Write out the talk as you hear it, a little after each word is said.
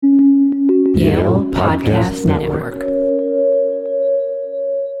Yale Podcast Network.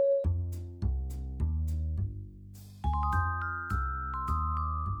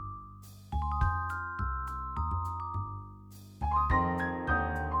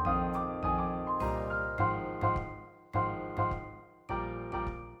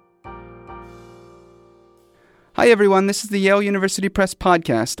 Hi everyone, this is the Yale University Press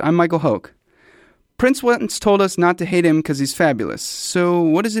podcast. I'm Michael Hoke. Prince once told us not to hate him because he's fabulous. So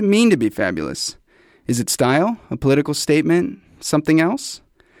what does it mean to be fabulous? Is it style, a political statement, something else?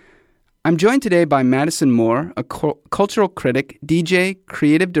 I'm joined today by Madison Moore, a cultural critic, DJ,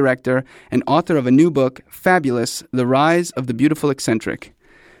 creative director, and author of a new book, Fabulous, The Rise of the Beautiful Eccentric.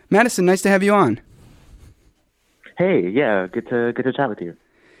 Madison, nice to have you on. Hey, yeah, good to chat with you.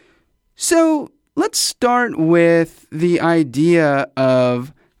 So let's start with the idea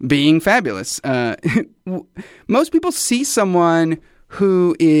of being fabulous. Most people see someone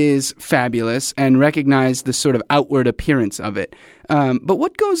who is fabulous and recognize the sort of outward appearance of it. But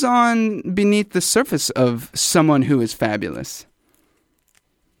what goes on beneath the surface of someone who is fabulous?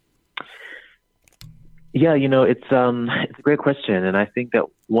 Yeah, it's a great question, and I think that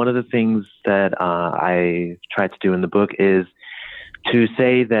one of the things that I tried to do in the book is to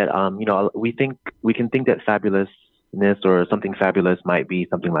say that we can think that fabulousness or something fabulous might be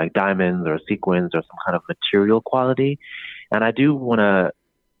something like diamonds or sequins or some kind of material quality, and I do want to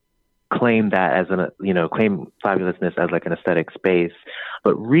claim that as claim fabulousness as like an aesthetic space,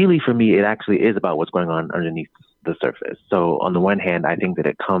 but really for me it actually is about what's going on underneath the surface. So on the one hand, I think that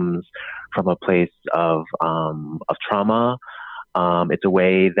it comes from a place of trauma. It's a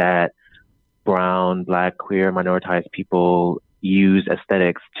way that brown, Black, queer, minoritized people use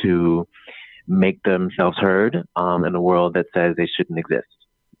aesthetics to make themselves heard in a world that says they shouldn't exist,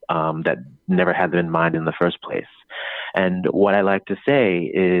 that never had them in mind in the first place. And what I like to say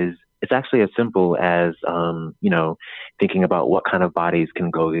is it's actually as simple as, thinking about what kind of bodies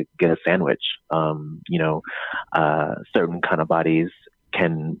can go get a sandwich. Certain kind of bodies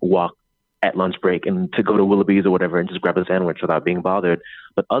can walk at lunch break and to go to Willoughby's or whatever and just grab a sandwich without being bothered.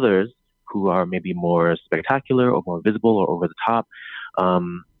 But others who are maybe more spectacular or more visible or over the top,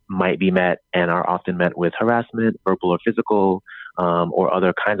 might be met and are often met with harassment, verbal or physical, or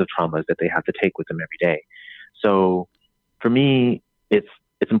other kinds of traumas that they have to take with them every day. So for me, it's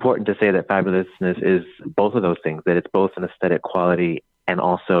important to say that fabulousness is both of those things, that it's both an aesthetic quality and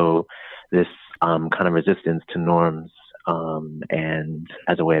also this kind of resistance to norms, and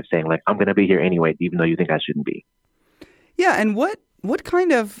as a way of saying, like, I'm going to be here anyway, even though you think I shouldn't be. Yeah, and what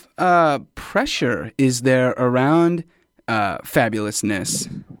kind of pressure is there around fabulousness?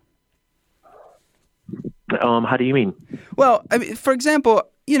 How do you mean? Well, I mean, for example,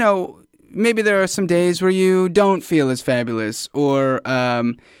 maybe there are some days where you don't feel as fabulous, or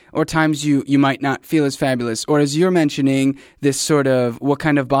times you might not feel as fabulous, or as you're mentioning, this sort of what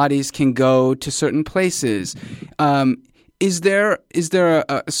kind of bodies can go to certain places. Is there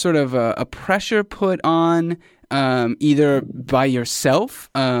a sort of a pressure put on either by yourself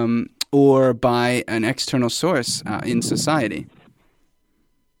or by an external source in society?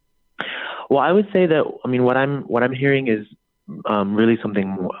 Well, I would say that, what I'm hearing is really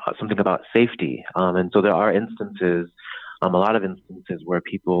something about safety. And so there are instances, a lot of instances where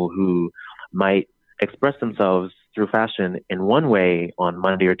people who might express themselves through fashion in one way on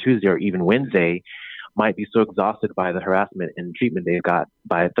Monday or Tuesday or even Wednesday might be so exhausted by the harassment and treatment they got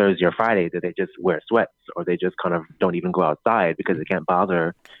by Thursday or Friday that they just wear sweats or they just kind of don't even go outside because they can't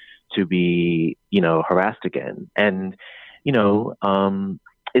bother to be, harassed again. And,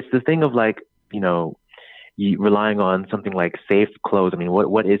 it's the thing of relying on something like safe clothes.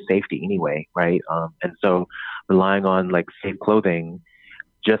 What is safety anyway, right? And so relying on like safe clothing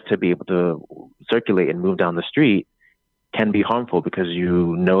just to be able to circulate and move down the street can be harmful because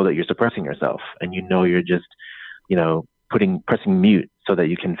you know that you're suppressing yourself and you're just, pressing mute so that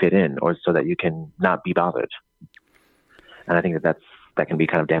you can fit in or so that you can not be bothered. And I think that can be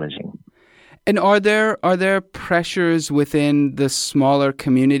kind of damaging. And are there pressures within the smaller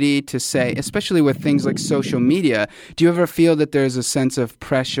community to say, especially with things like social media, do you ever feel that there's a sense of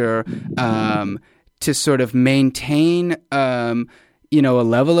pressure to sort of maintain a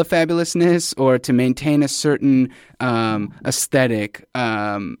level of fabulousness or to maintain a certain aesthetic,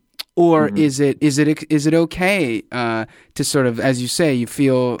 or is it okay to sort of, as you say, you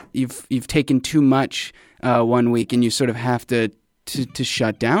feel you've taken too much 1 week and you sort of have to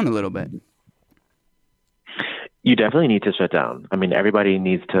shut down a little bit? You definitely need to shut down. Everybody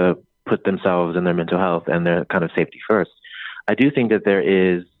needs to put themselves and their mental health and their kind of safety first. I do think that there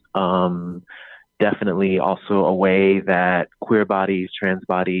is definitely also a way that queer bodies, trans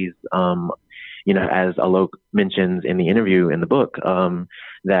bodies, as Alok mentions in the interview in the book,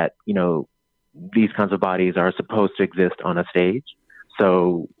 that, these kinds of bodies are supposed to exist on a stage.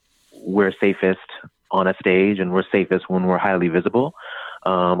 So we're safest on a stage, and we're safest when we're highly visible,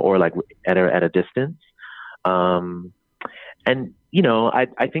 or like at a distance. I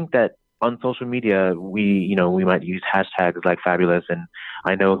think that on social media, we might use hashtags like fabulous. And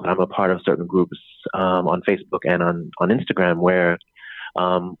I know that I'm a part of certain groups, on Facebook and on Instagram where,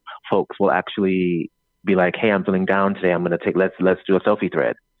 folks will actually be like, hey, I'm feeling down today. I'm going to let's do a selfie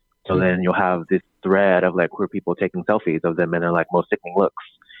thread. So then you'll have this thread of like queer people taking selfies of them in their like most sickening looks,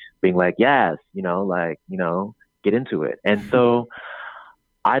 being like, yes, get into it. And so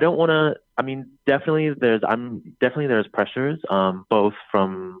I don't want to, definitely there's pressures, both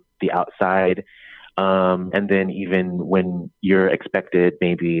from the outside, and then even when you're expected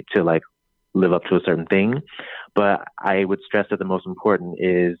maybe to like live up to a certain thing. But I would stress that the most important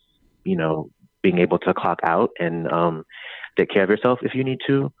is, being able to clock out and, take care of yourself if you need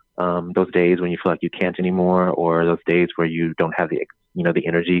to. Those days when you feel like you can't anymore, or those days where you don't have the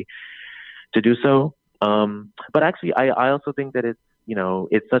energy to do so. But actually, I also think that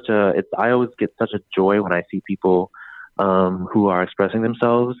I always get such a joy when I see people, who are expressing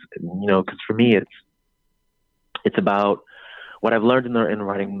themselves, because for me, it's about what I've learned in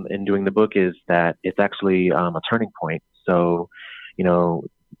writing and doing the book is that it's actually, a turning point. So,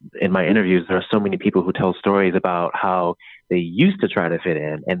 in my interviews, there are so many people who tell stories about how they used to try to fit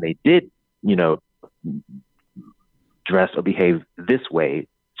in and they did, dress or behave this way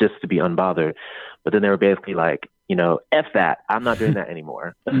just to be unbothered. But then they were basically like, F that. I'm not doing that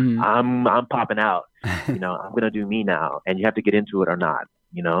anymore. Mm-hmm. I'm popping out. I'm going to do me now. And you have to get into it or not,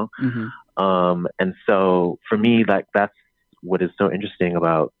 Mm-hmm. And so for me, like, that's what is so interesting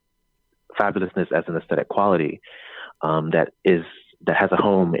about fabulousness as an aesthetic quality, that has a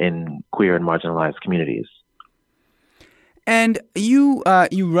home in queer and marginalized communities. And you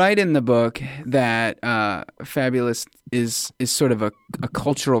write in the book that fabulous is sort of a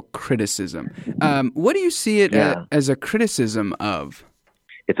cultural criticism. What do you see it as a criticism of?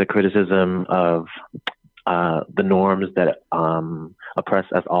 It's a criticism of the norms that oppress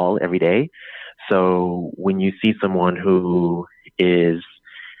us all every day. So when you see someone who is,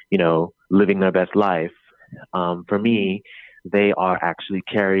 living their best life, for me, they are actually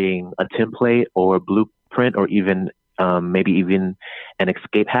carrying a template or a blueprint, or even maybe even an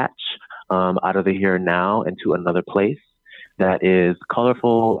escape hatch out of the here and now into another place that is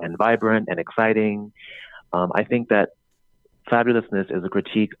colorful and vibrant and exciting. I think that fabulousness is a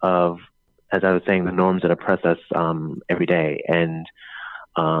critique of, as I was saying, the norms that oppress us every day. And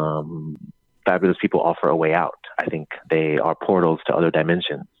fabulous people offer a way out. I think they are portals to other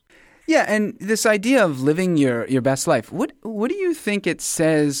dimensions. Yeah, and this idea of living your best life, what do you think it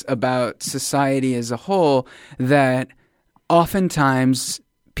says about society as a whole that oftentimes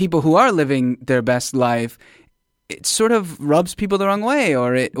people who are living their best life, it sort of rubs people the wrong way,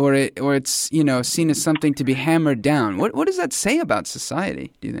 or it's seen as something to be hammered down? What does that say about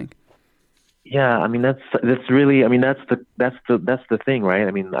society, do you think? Yeah, that's really, that's the thing, right?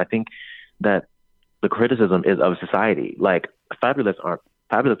 I think that the criticism is of society. Like, fabulous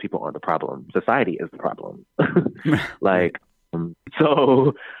people aren't the problem. Society is the problem.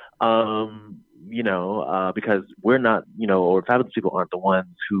 Because we're not, or fabulous people aren't the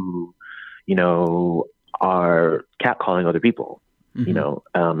ones who, are catcalling other people.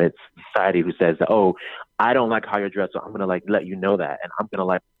 Mm-hmm. It's society who says, oh, I don't like how you're dressed, so I'm going to let you know that. And I'm going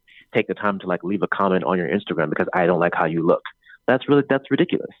to take the time to leave a comment on your Instagram because I don't like how you look. That's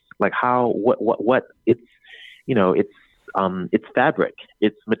ridiculous. What it's fabric,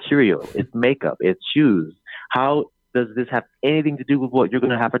 it's material, it's makeup, it's shoes. How does this have anything to do with what you're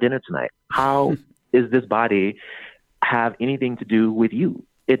going to have for dinner tonight? How is this body have anything to do with you?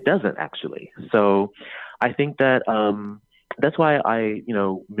 It doesn't actually. So I think that that's why I,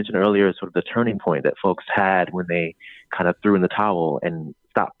 mentioned earlier sort of the turning point that folks had when they kind of threw in the towel and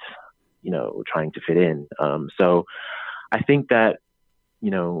stopped, trying to fit in. So I think that,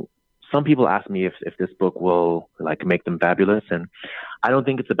 some people ask me if this book will make them fabulous, and I don't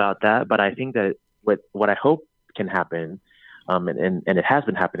think it's about that. But I think that what I hope can happen, and it has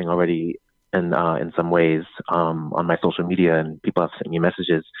been happening already in some ways on my social media, and people have sent me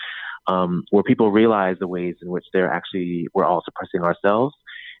messages where people realize the ways in which we're all suppressing ourselves,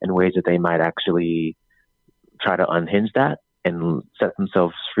 and ways that they might actually try to unhinge that and set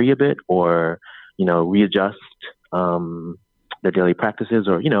themselves free a bit, or readjust their daily practices,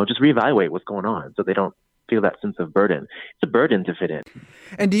 or just reevaluate what's going on so they don't feel that sense of burden. It's a burden to fit in.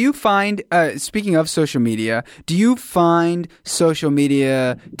 And do you find, speaking of social media, do you find social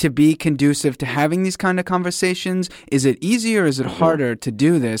media to be conducive to having these kind of conversations? Is it easier or is it harder to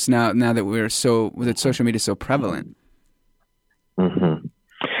do this now that that social media is so prevalent? Mm-hmm.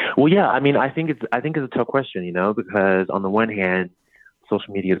 Well, yeah, I mean, I think it's a tough question, you know, because on the one hand,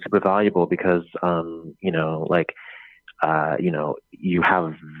 social media is super valuable because, you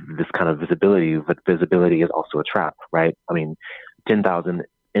have this kind of visibility, but visibility is also a trap, right? I mean, 10,000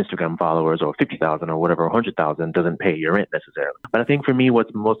 Instagram followers or 50,000 or whatever, 100,000 doesn't pay your rent necessarily. But I think for me,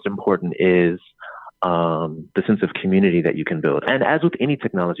 what's most important is the sense of community that you can build. And as with any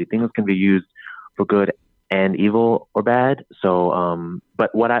technology, things can be used for good and evil or bad. So, I'm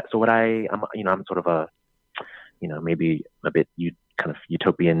sort of a, maybe a bit kind of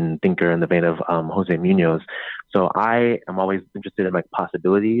utopian thinker in the vein of Jose Munoz. So I am always interested in like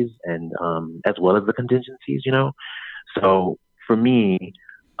possibilities and as well as the contingencies, you know. So for me,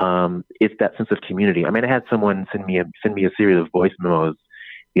 it's that sense of community. I mean, I had someone send me a series of voice memos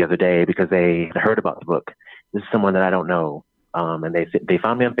the other day because they heard about the book. This is someone that I don't know, and they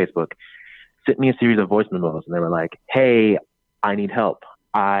found me on Facebook, sent me a series of voice memos, and they were like, "Hey, I need help.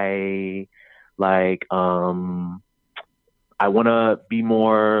 I want to be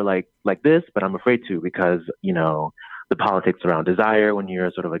more like this, but I'm afraid to because, you know, the politics around desire when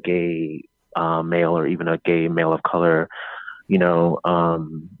you're sort of a gay male or even a gay male of color, you know,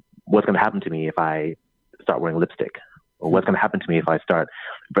 what's going to happen to me if I start wearing lipstick? Or what's going to happen to me if I start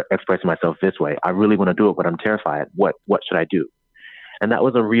expressing myself this way? I really want to do it, but I'm terrified. What should I do?" And that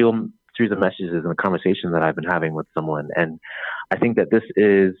was a real series of messages and a conversation that I've been having with someone. And I think that this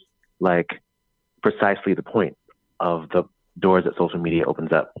is like precisely the point of the doors that social media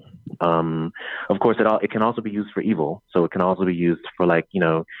opens up. Of course, it can also be used for evil. So it can also be used for like, you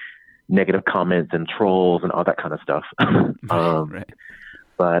know, negative comments and trolls and all that kind of stuff. Right.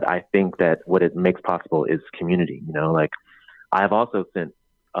 But I think that what it makes possible is community, you know, like I've also sent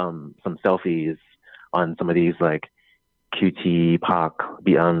some selfies on some of these like QT, POC,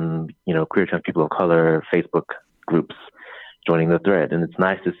 queer trans people of color Facebook groups joining the thread. And it's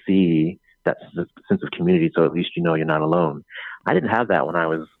nice to see that sense of community, so at least you know you're not alone. I didn't have that when I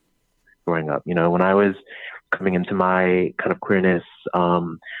was growing up. You know, when I was coming into my kind of queerness,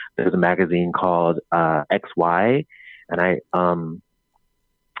 there was a magazine called XY, and I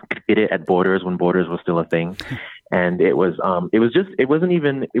could get it at Borders when Borders was still a thing. And it wasn't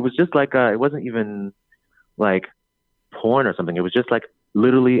even like porn or something. It was just like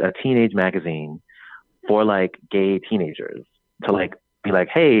literally a teenage magazine for like gay teenagers to like be like,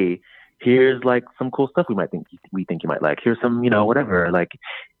 hey, here's like some cool stuff we think you might like. Here's some, you know, whatever, like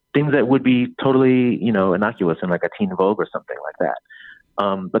things that would be totally, you know, innocuous in like a Teen Vogue or something like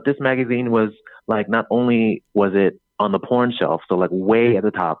that. But this magazine was like, not only was it on the porn shelf, so like way at the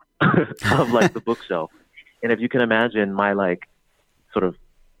top of like the bookshelf. And if you can imagine my like sort of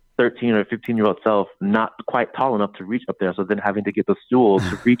 13 or 15-year-old self not quite tall enough to reach up there, so then having to get the stool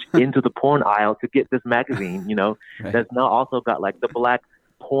to reach into the porn aisle to get this magazine, you know, right. That's now also got like the black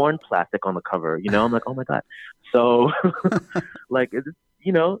porn plastic on the cover, you know. I'm like, oh my God. So like,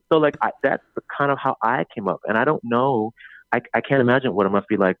 you know, so like that's the kind of how I came up. And I don't know, I can't imagine what it must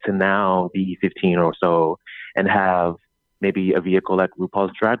be like to now be 15 or so and have maybe a vehicle like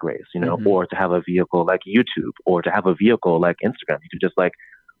RuPaul's Drag Race, you know, or to have a vehicle like YouTube, or to have a vehicle like Instagram. You could just like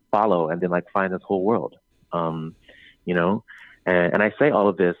follow and then like find this whole world, you know. And I say all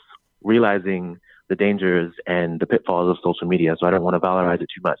of this realizing the dangers and the pitfalls of social media, so I don't want to valorize it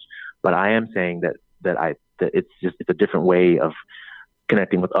too much. But I am saying that it's a different way of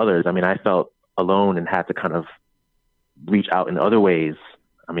connecting with others. I mean, I felt alone and had to kind of reach out in other ways,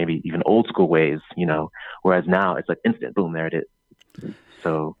 or maybe even old school ways, you know, whereas now it's like instant, boom, there it is.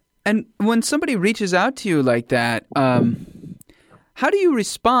 So. And when somebody reaches out to you like that, how do you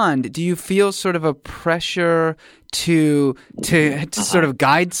respond? Do you feel sort of a pressure to sort of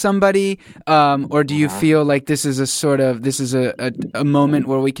guide somebody, or do you feel like this is a moment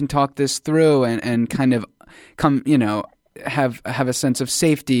where we can talk this through and kind of come, you know, have a sense of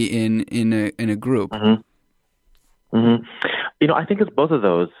safety in a group? Mm-hmm. Mm-hmm. You know, I think it's both of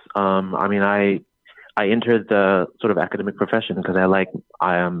those. I mean, I entered the sort of academic profession because I like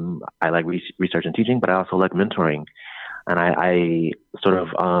research and teaching, but I also like mentoring. And I sort of,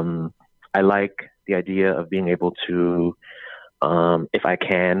 I like the idea of being able to, if I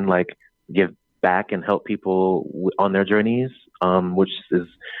can, like give back and help people on their journeys, which is,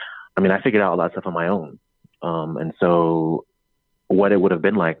 I mean, I figured out a lot of stuff on my own. And so what it would have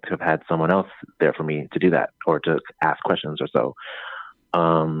been like to have had someone else there for me to do that or to ask questions or so.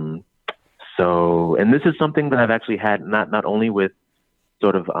 So, and this is something that I've actually had not only with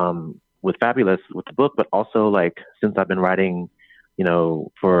sort of with Fabulous with the book, but also like since I've been writing,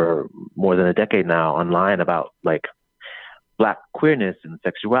 for more than a decade now online about like Black queerness and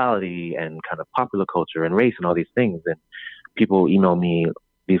sexuality and kind of popular culture and race and all these things. And people email me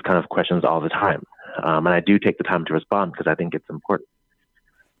these kind of questions all the time. And I do take the time to respond because I think it's important.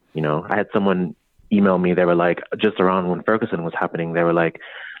 I had someone email me, they were like, just around when Ferguson was happening, they were like,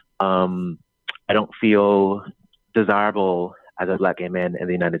 I don't feel desirable as a Black gay man in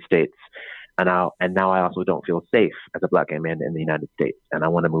the United States. And now I also don't feel safe as a Black gay man in the United States. And I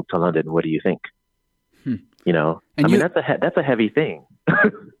want to move to London. What do you think? And that's a heavy thing.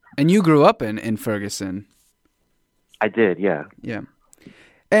 And you grew up in Ferguson. I did, yeah. Yeah.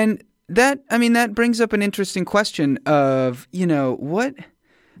 And that brings up an interesting question of,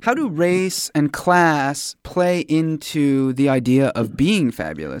 how do race and class play into the idea of being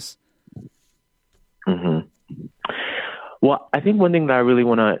fabulous? Mm-hmm. Well, I think one thing that I really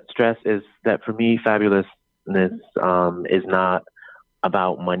want to stress is that for me, fabulousness is not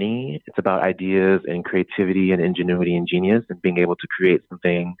about money. It's about ideas and creativity and ingenuity and genius and being able to create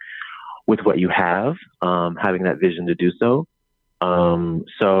something with what you have, having that vision to do so.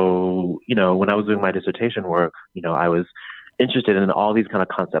 So, when I was doing my dissertation work, I was interested in all these kind of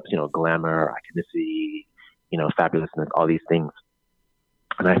concepts, glamour, iconicity, fabulousness, all these things.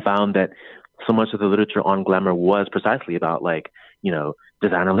 And I found that so much of the literature on glamour was precisely about like,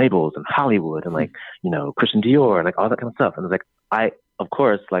 designer labels and Hollywood and like, Christian Dior and like all that kind of stuff. And it's like, I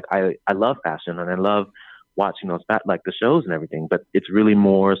love fashion and I love watching those the shows and everything, but it's really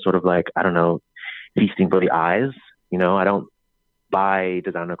more sort of like, I don't know, feasting for the eyes. I don't buy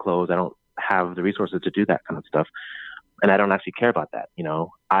designer clothes. I don't have the resources to do that kind of stuff. And I don't actually care about that.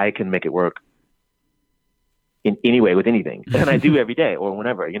 I can make it work in any way with anything. And I do every day or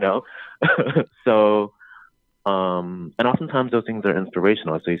whenever, So, and oftentimes those things are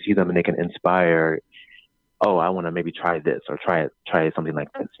inspirational. So you see them and they can inspire, oh, I want to maybe try this or try something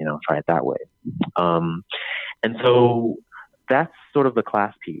like this, try it that way. And so that's sort of the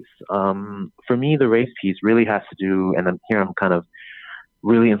class piece. For me, the race piece really has to do, and I'm kind of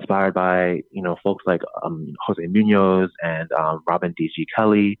really inspired by, folks like Jose Munoz and Robin D.G.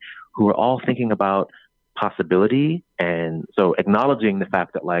 Kelley, who are all thinking about possibility. And so acknowledging the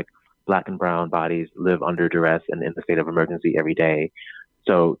fact that like Black and brown bodies live under duress and in the state of emergency every day.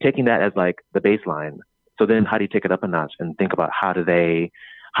 So taking that as like the baseline. So then how do you take it up a notch and think about how do these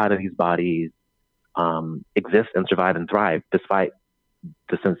bodies exist and survive and thrive despite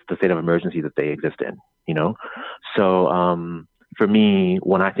the state of emergency that they exist in, So for me,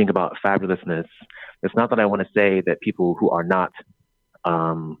 when I think about fabulousness, it's not that I want to say that people who are not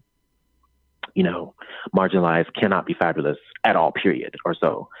marginalized cannot be fabulous at all, period, or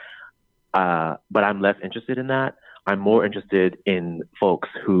so. But I'm less interested in that. I'm more interested in folks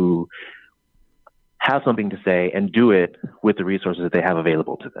who have something to say and do it with the resources that they have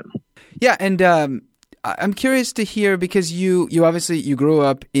available to them. Yeah, and I'm curious to hear, because you obviously you grew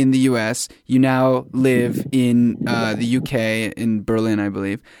up in the U.S., you now live in the U.K., in Berlin, I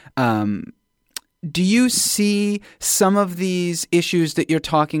believe. Do you see some of these issues that you're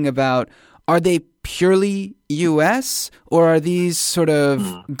talking about, are they purely U.S., or are these sort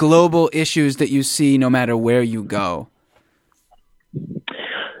of global issues that you see no matter where you go?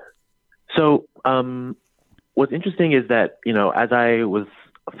 So what's interesting is that, as I was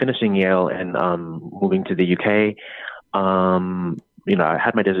finishing Yale and moving to the UK, I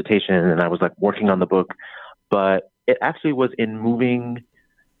had my dissertation and I was like working on the book, but it actually was in moving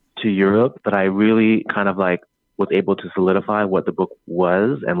to Europe that I really kind of like was able to solidify what the book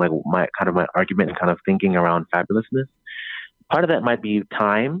was and like my argument and kind of thinking around fabulousness. Part of that might be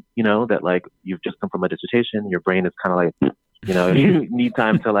time, that like you've just come from a dissertation, your brain is kind of like, you need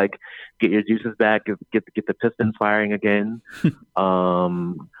time to like get your juices back, get the pistons firing again.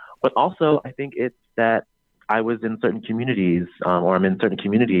 But also I think it's that I was in certain communities, or I'm in certain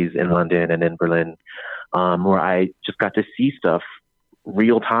communities in London and in Berlin, where I just got to see stuff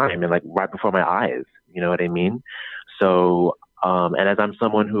real time and like right before my eyes, you know what I mean? So, and as I'm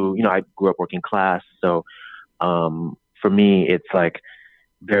someone who, I grew up working class. So, for me, it's like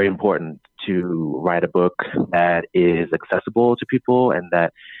very important to write a book that is accessible to people and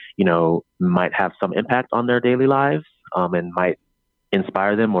that, might have some impact on their daily lives, and might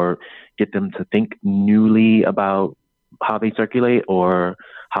inspire them or get them to think newly about how they circulate or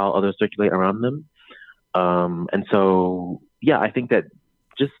how others circulate around them. And so, yeah, I think that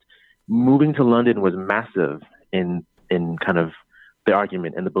just moving to London was massive in kind of the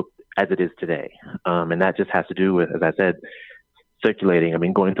argument in the book as it is today. And that just has to do with, as I said, circulating. I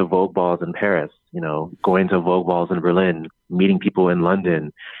mean, going to Vogue balls in Paris, going to Vogue balls in Berlin, meeting people in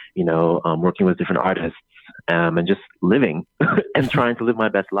London, working with different artists, and just living and trying to live my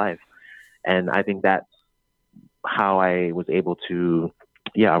best life. And I think that's how I was able to,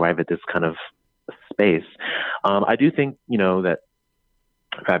 arrive at this kind of space. I do think, that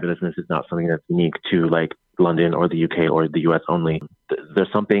fabulousness is not something that's unique to like London or the UK or the US only.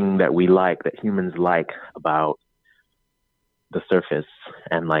 There's something that we like, that humans like about the surface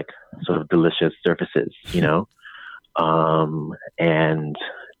and like sort of delicious surfaces, and,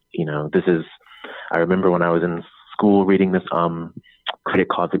 this is, I remember when I was in school reading this critic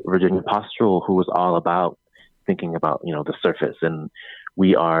called Virginia Pastoral, who was all about thinking about, the surface, and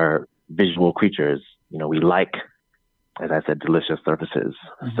we are visual creatures. We like, as I said, delicious surfaces.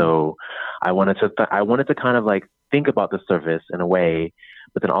 Mm-hmm. So I wanted to kind of like think about the surface in a way,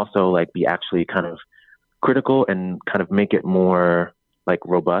 but then also like be actually kind of critical and kind of make it more like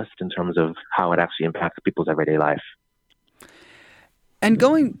robust in terms of how it actually impacts people's everyday life. And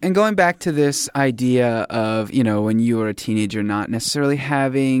going back to this idea of, when you were a teenager, not necessarily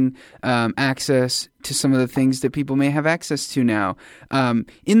having access to some of the things that people may have access to now.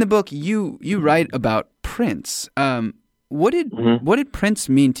 In the book, you write about Prince. What did Prince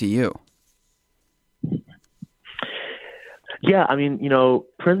mean to you? Yeah, I mean,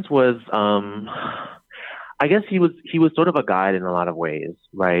 Prince was, I guess he was sort of a guide in a lot of ways,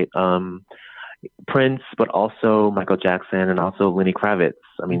 right? Prince, but also Michael Jackson and also Lenny Kravitz.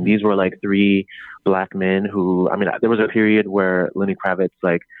 I mean, these were like three black men who, I mean, there was a period where Lenny Kravitz,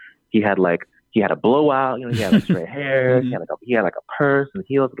 like, he had a blowout, he had like straight hair, he had like a purse and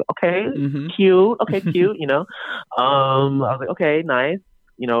heels. Okay, cute. Okay, cute, I was like, okay, nice,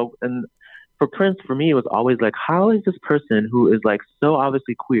 and for Prince, for me, it was always like, how is this person who is like so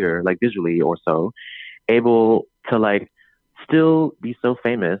obviously queer, like visually or so, able to like still be so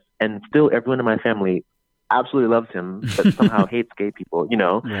famous, and still everyone in my family absolutely loves him, but somehow hates gay people,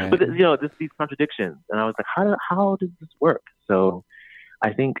 Right. But just these contradictions, and I was like, how does this work? So,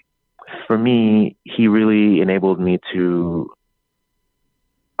 I think for me, he really enabled me to,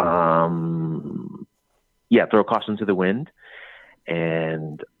 throw caution to the wind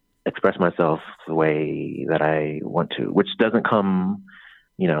and express myself the way that I want to, which doesn't come,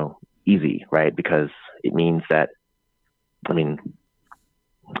 easy, right? Because it means that, I mean,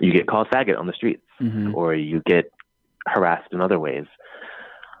 you get called faggot on the streets, or you get harassed in other ways.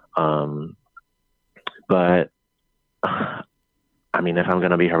 But I mean, if I'm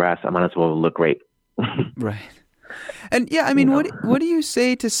going to be harassed, I might as well look great. Right. And yeah, I mean, what do you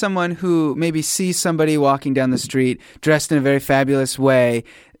say to someone who maybe sees somebody walking down the street dressed in a very fabulous way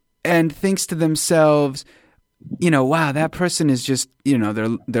and thinks to themselves, wow, that person is just,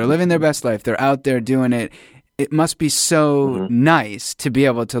 they're living their best life. They're out there doing it. It must be so nice to be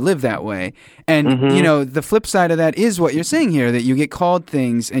able to live that way. And, the flip side of that is what you're saying here, that you get called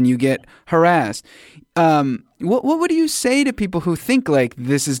things and you get harassed. What would you say to people who think like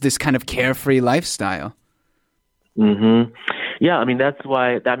this is this kind of carefree lifestyle? Yeah, I mean, that's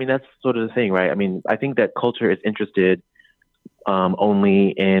sort of the thing, right? I mean, I think that culture is interested only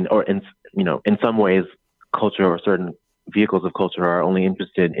in some ways, culture or certain vehicles of culture are only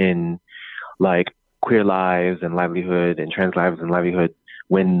interested in like queer lives and livelihood and trans lives and livelihood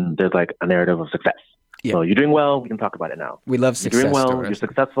when there's like a narrative of success. Yeah. So you're doing well, we can talk about it now. We love success stories. You're doing well, stories. You're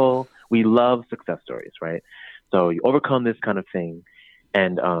successful. We love success stories, right? So you overcome this kind of thing.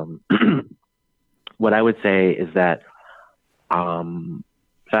 And what I would say is that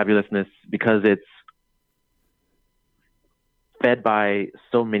fabulousness, because it's fed by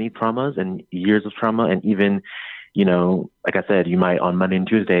so many traumas and years of trauma, and even, like I said, you might on Monday and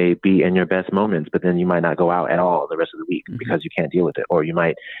Tuesday be in your best moments, but then you might not go out at all the rest of the week because you can't deal with it, or you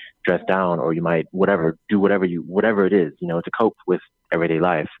might dress down, or you might do whatever it is, to cope with everyday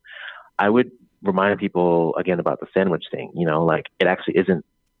life. I would remind people again about the sandwich thing, like it actually isn't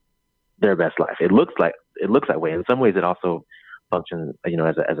their best life. It looks that way. In some ways it also functions,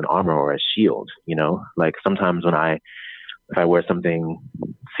 as an armor or a shield, like sometimes if I wear something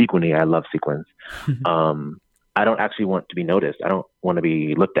sequiny, I love sequins. I don't actually want to be noticed. I don't want to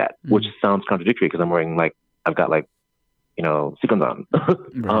be looked at, which sounds contradictory because I'm wearing I've got sequins on.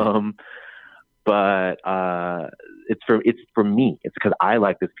 Right. But it's for me. It's because I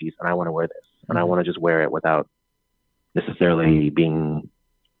like this piece and I want to wear this, and I want to just wear it without necessarily being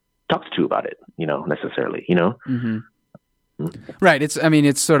talked to about it, necessarily, Right.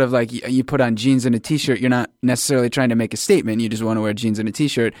 It's sort of like you put on jeans and a t-shirt. You're not necessarily trying to make a statement. You just want to wear jeans and a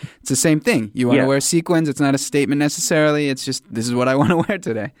t-shirt. It's the same thing. You want to wear sequins. It's not a statement necessarily. It's just, this is what I want to wear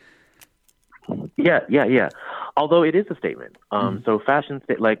today. Yeah. although it is a statement. So fashion,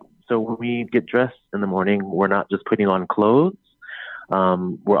 so when we get dressed in the morning, we're not just putting on clothes.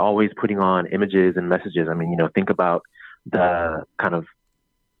 We're always putting on images and messages. I mean, think about the kind of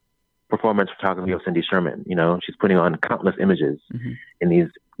performance photography of Cindy Sherman. She's putting on countless images in these,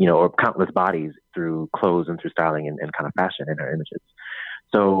 or countless bodies through clothes and through styling and kind of fashion in her images.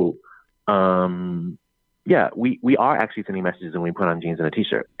 So, we are actually sending messages when we put on jeans and a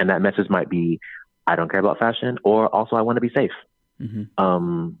t-shirt. And that message might be, I don't care about fashion, or also I want to be safe.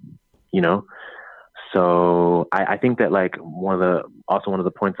 So I think that one of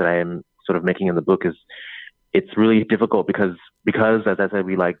the points that I am sort of making in the book is it's really difficult because as I said,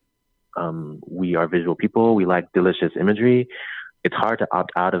 we are visual people. We like delicious imagery. It's hard to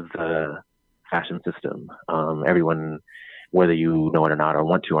opt out of the fashion system. Everyone, whether you know it or not, or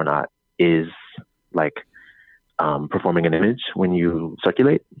want to or not, is performing an image when you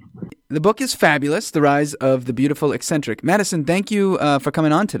circulate. The book is fabulous, The Rise of the Beautiful Eccentric. Madison, thank you for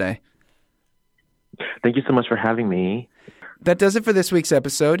coming on today. Thank you so much for having me. That does it for this week's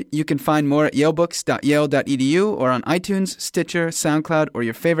episode. You can find more at yalebooks.yale.edu or on iTunes, Stitcher, SoundCloud, or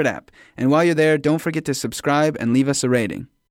your favorite app. And while you're there, don't forget to subscribe and leave us a rating.